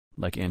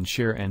Like and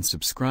share and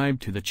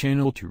subscribe to the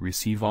channel to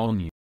receive all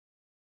news.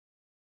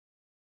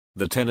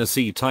 The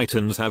Tennessee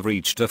Titans have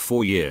reached a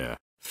 4-year,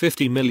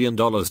 $50 million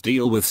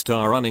deal with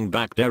star running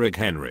back Derrick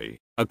Henry,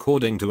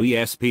 according to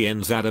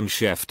ESPN's Adam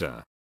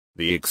Schefter.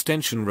 The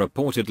extension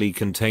reportedly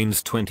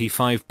contains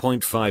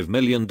 $25.5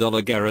 million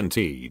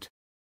guaranteed.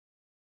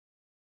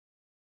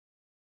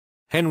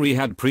 Henry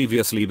had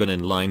previously been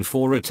in line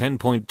for a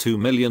 $10.2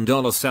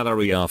 million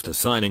salary after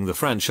signing the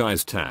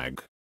franchise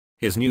tag.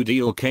 His new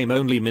deal came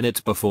only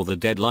minutes before the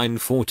deadline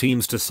for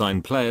teams to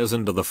sign players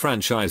under the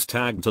franchise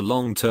tag to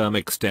long-term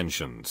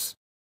extensions.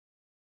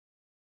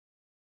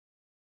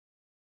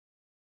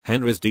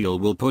 Henry's deal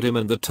will put him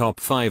in the top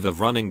 5 of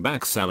running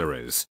back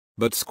salaries,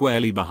 but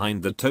squarely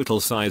behind the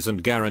total size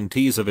and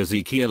guarantees of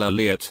Ezekiel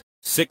Elliott,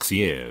 6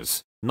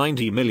 years,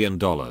 $90 million,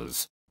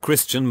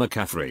 Christian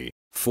McCaffrey,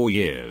 4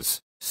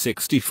 years,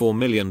 $64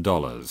 million,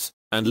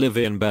 and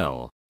Le'Veon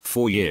Bell,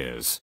 4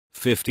 years,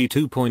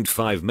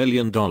 $52.5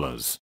 million.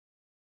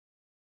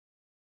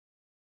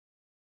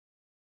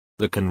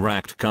 The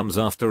contract comes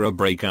after a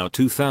breakout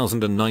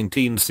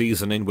 2019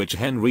 season in which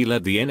Henry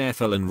led the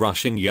NFL in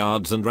rushing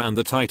yards and ran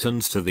the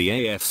Titans to the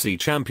AFC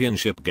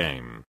Championship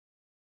game.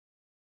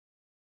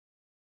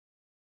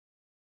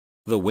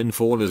 The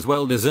windfall is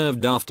well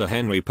deserved after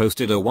Henry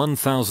posted a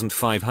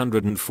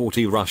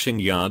 1,540 rushing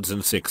yards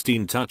and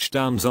 16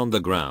 touchdowns on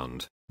the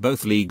ground,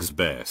 both league's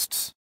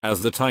bests,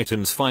 as the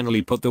Titans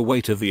finally put the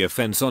weight of the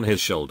offense on his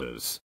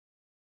shoulders.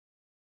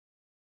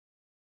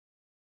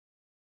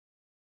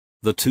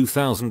 The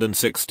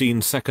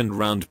 2016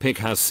 second-round pick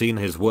has seen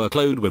his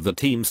workload with the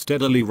team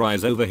steadily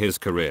rise over his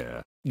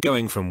career,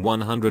 going from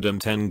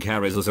 110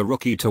 carries as a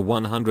rookie to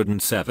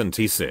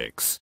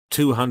 176,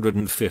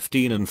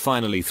 215 and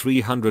finally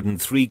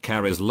 303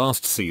 carries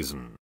last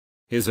season.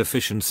 His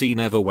efficiency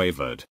never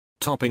wavered,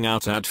 topping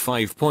out at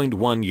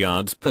 5.1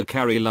 yards per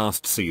carry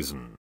last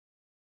season.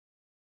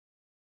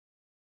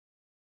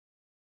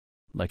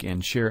 Like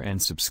and share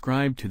and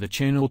subscribe to the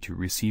channel to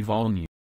receive all news.